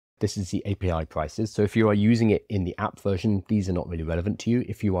This is the API prices. So if you are using it in the app version, these are not really relevant to you.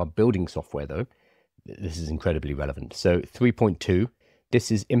 If you are building software though, this is incredibly relevant. So 3.2,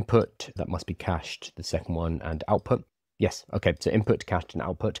 this is input that must be cached, the second one, and output. Yes, okay, so input, cached, and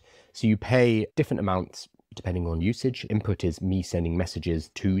output. So you pay different amounts depending on usage. Input is me sending messages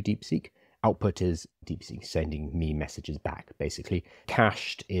to DeepSeek. Output is DeepSeek sending me messages back, basically.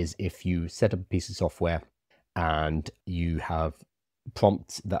 Cached is if you set up a piece of software and you have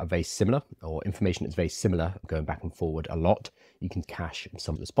prompts that are very similar, or information that's very similar, going back and forward a lot, you can cache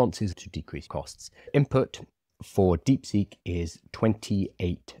some responses to decrease costs. Input for DeepSeek is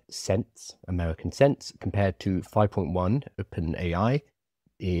 28 cents, American cents, compared to 5.1 OpenAI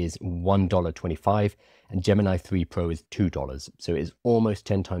is $1.25, and Gemini 3 Pro is $2. So it is almost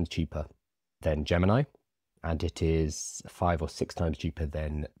 10 times cheaper than Gemini, and it is 5 or 6 times cheaper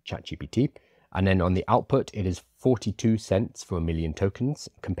than ChatGPT. And then on the output, it is 42 cents for 1 million tokens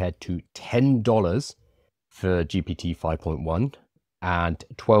compared to $10 for GPT 5.1 and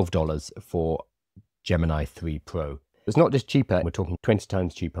 $12 for Gemini 3 Pro. It's not just cheaper, we're talking 20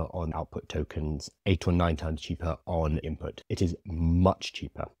 times cheaper on output tokens, 8 or 9 times cheaper on input. It is much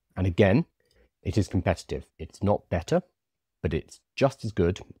cheaper. And again, it is competitive. It's not better, but it's just as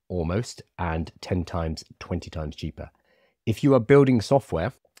good, almost, and 10 times, 20 times cheaper. If you are building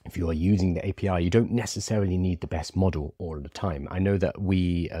software, if you are using the API, you don't necessarily need the best model all the time. I know that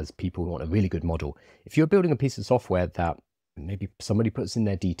we as people want a really good model. If you're building a piece of software that maybe somebody puts in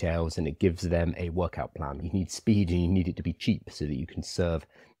their details and it gives them a workout plan, you need speed and you need it to be cheap so that you can serve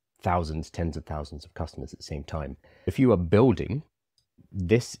thousands, tens of thousands of customers at the same time. If you are building,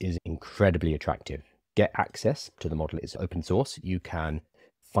 this is incredibly attractive. Get access to the model. It's open source. You can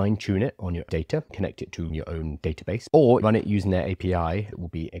fine-tune it on your data, connect it to your own database, or run it using their API. It will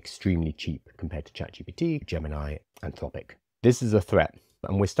be extremely cheap compared to ChatGPT, Gemini, Anthropic. This is a threat,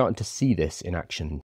 and we're starting to see this in action